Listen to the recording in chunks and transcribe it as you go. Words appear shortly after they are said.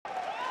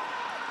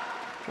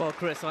Well,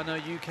 Chris, I know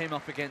you came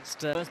up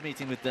against first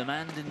meeting with them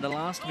and in the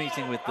last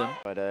meeting with them.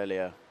 But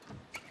earlier,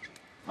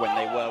 when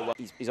they were,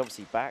 he's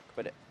obviously back,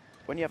 but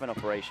when you have an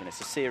operation,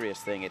 it's a serious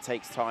thing. It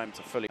takes time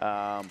to fully,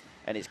 and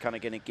it's kind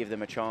of going to give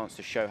them a chance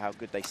to show how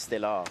good they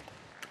still are.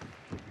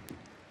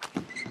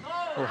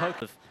 Well,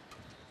 hope of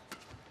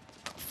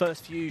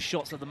first few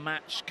shots of the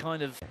match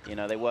kind of... You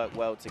know, they work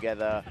well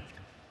together.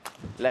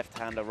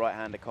 Left-hander,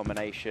 right-hander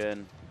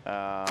combination.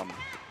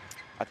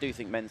 I do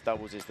think men's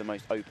doubles is the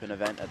most open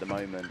event at the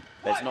moment.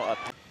 There's not a,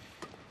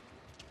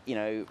 you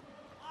know...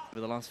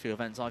 With the last few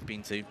events I've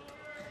been to.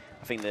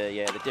 I think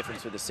the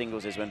difference with the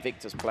singles is when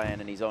Victor's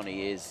playing and he's on,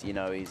 he is, you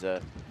know, he's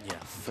a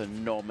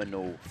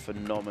phenomenal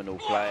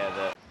player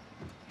that...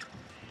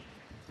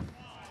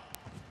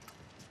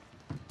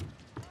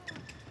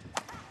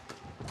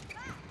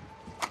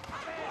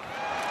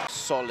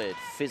 Solid,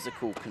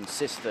 physical,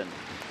 consistent,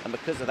 and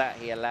because of that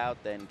he allowed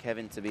then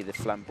Kevin to be the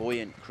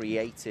flamboyant,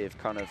 creative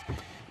kind of,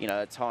 you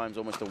know, at times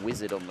almost a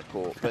wizard on the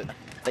court, but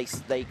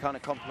they kind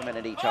of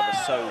complemented each other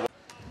so well.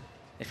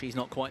 If he's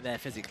not quite there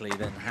physically,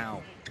 then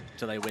how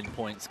do they win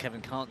points? Kevin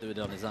can't do it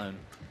on his own.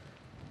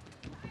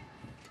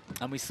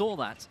 And we saw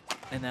that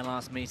in their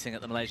last meeting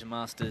at the Malaysian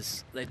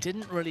Masters. They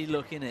didn't really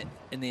look in it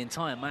in the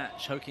entire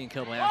match, Hoki and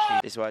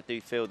Kobayashi. This is why I do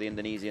feel the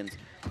Indonesians,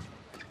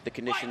 the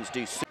conditions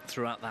do suit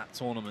throughout that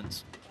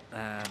tournament.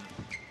 And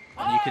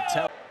you could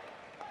tell.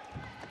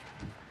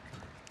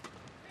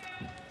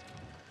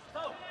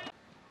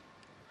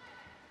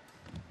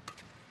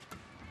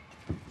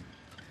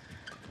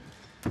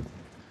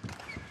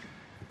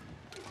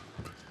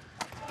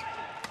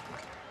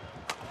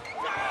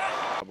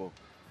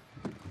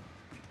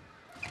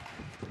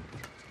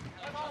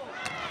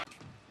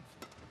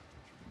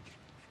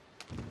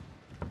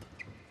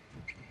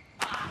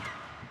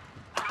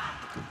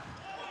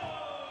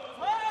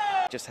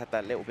 Just had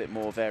that little bit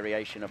more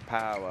variation of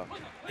power.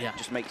 Yeah.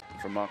 Just makes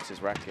from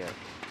Marcus's racket.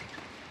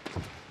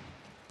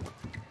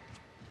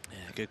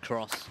 Yeah, good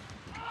cross.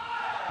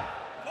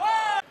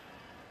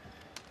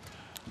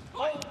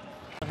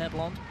 Hair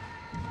blonde?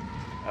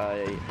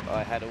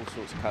 I had all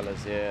sorts of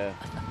colours, yeah.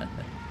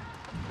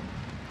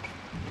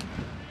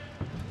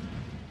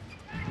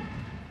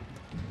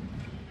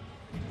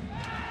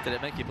 Did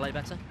it make you play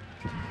better?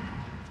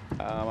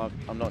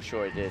 I'm not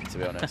sure it did, to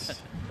be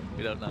honest.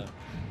 We don't know.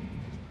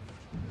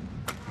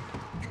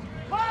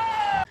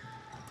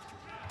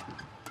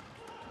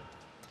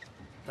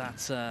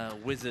 That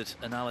wizard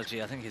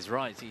analogy, I think, is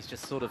right. He's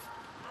just sort of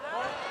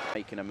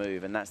making a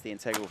move, and that's the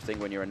integral thing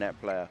when you're a net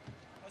player.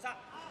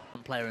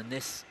 One player in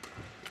this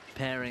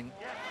pairing.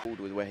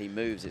 With where he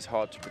moves, it's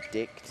hard to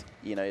predict.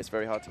 You know, it's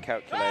very hard to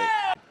calculate.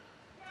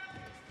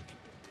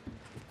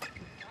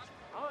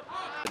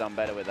 Done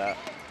better with that.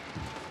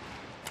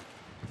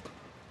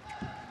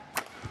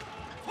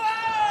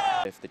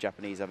 If the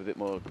Japanese have a bit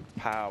more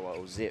power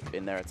or zip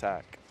in their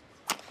attack.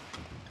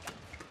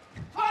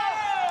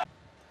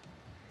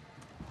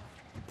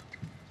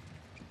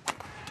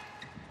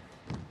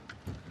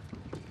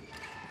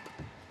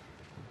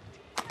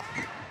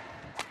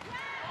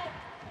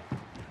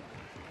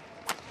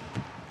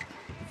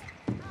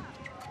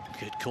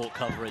 Good court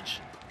coverage.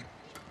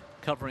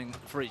 Covering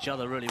for each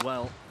other really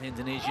well, the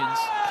Indonesians.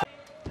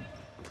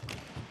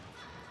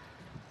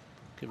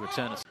 Good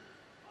return.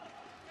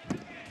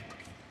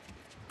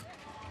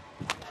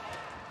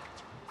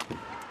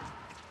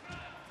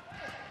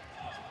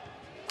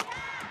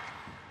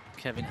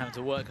 Kevin having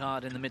to work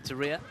hard in the mid to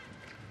rear.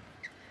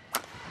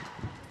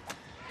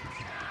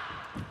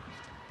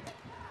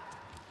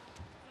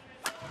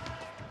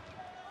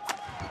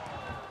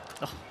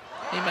 Oh,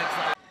 he makes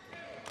that.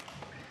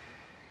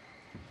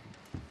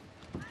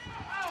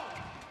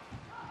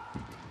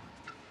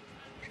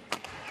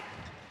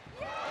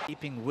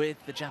 Keeping with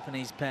the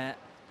Japanese pair.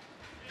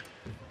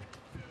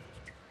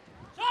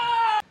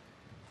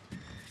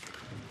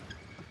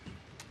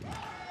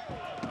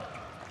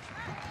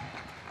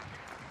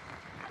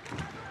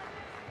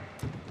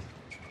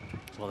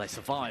 Well, they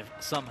survived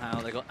somehow.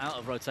 They got out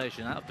of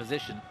rotation, out of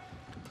position.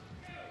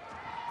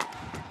 I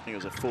think it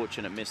was a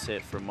fortunate miss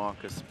hit from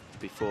Marcus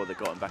before they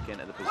got him back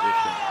into the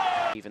position.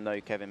 Even though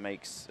Kevin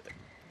makes,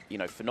 you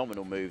know,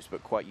 phenomenal moves,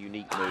 but quite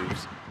unique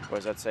moves.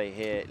 Whereas I'd say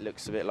here it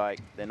looks a bit like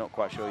they're not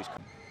quite sure he's.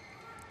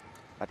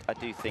 I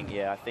do think,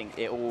 yeah, I think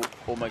it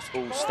almost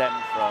all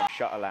stemmed from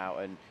Shuttle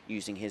out and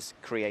using his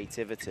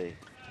creativity.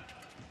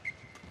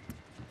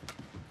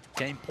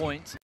 Game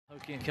point,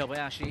 Hoki and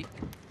Kobayashi.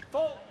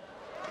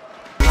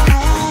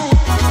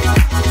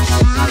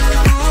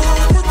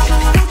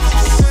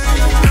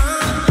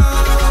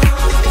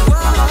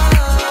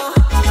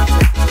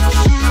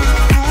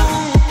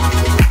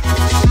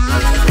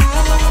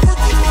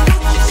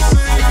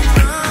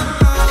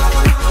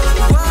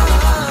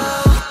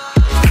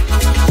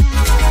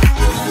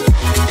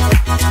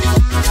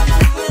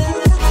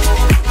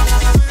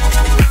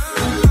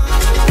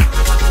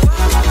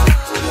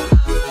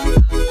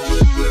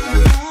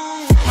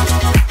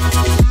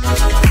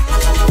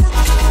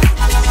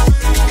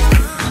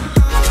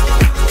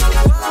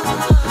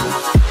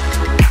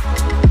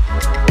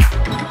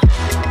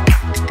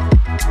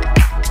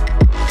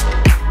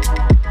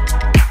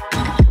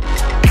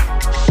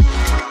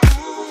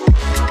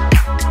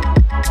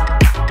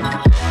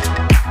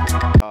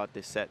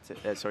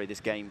 this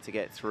game to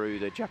get through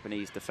the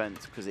Japanese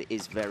defense, because it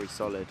is very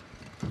solid.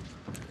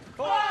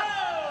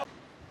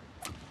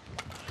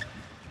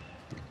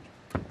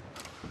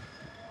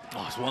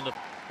 Oh, it's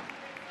wonderful.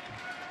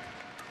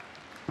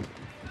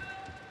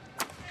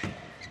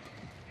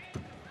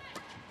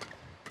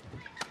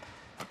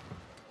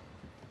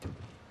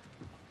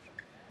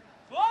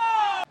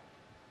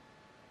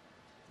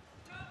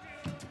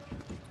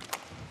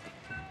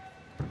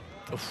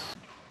 Oof.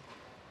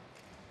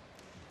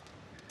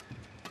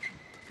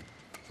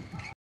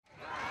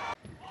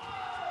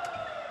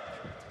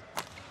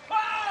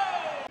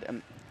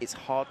 It's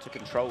hard to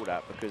control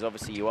that, because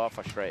obviously you are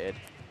frustrated.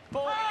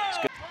 It's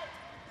good.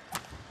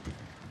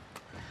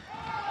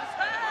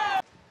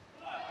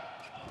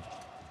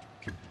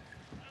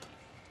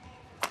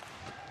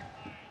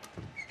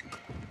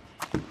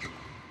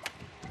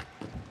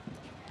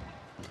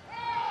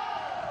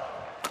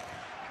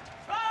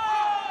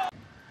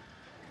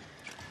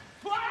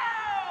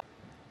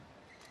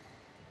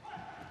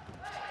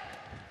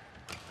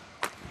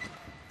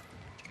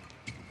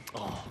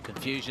 Oh,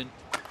 confusion.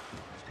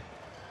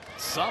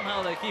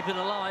 Somehow they keep it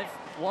alive.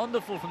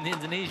 Wonderful from the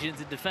Indonesians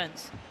in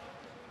defence.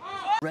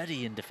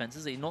 Ready in defence,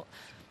 is he? Not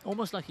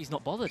almost like he's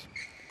not bothered.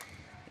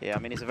 Yeah, I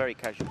mean, he's a very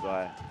casual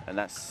guy, and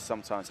that's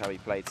sometimes how he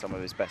played some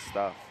of his best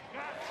stuff.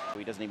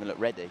 He doesn't even look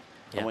ready.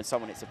 Yeah. And when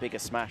someone hits a bigger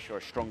smash or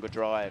a stronger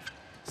drive,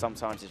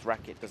 sometimes his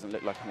racket doesn't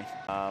look like him.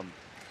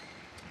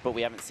 But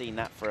we haven't seen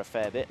that for a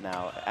fair bit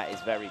now at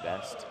his very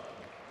best.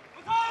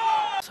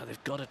 So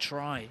they've got to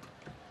try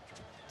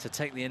to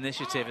take the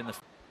initiative in the...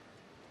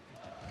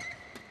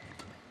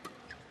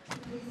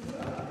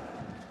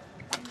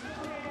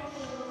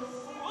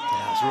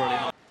 Yeah, it's really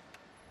nice.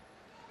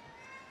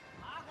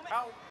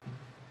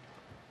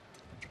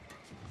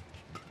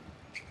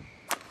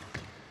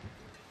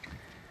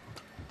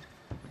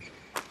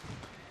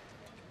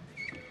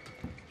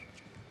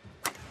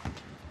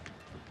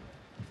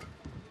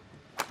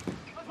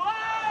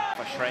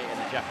 Frustrating,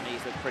 the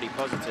Japanese look pretty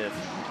positive.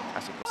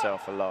 That's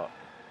himself a lot.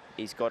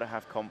 He's got to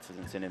have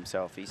confidence in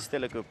himself. He's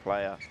still a good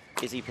player.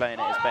 Is he playing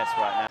at his best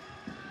right now?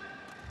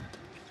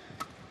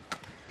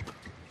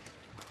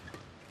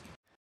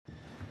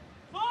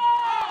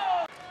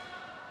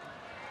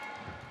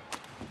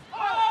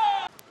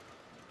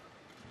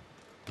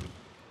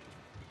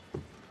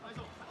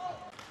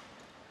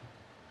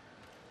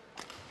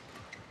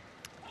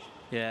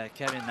 Yeah,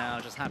 Kevin now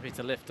just happy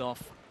to lift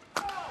off.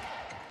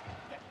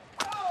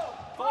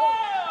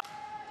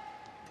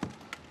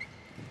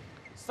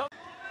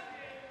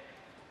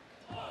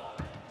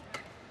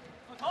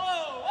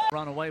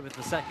 Run away with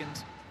the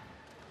second,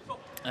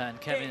 and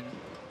Kevin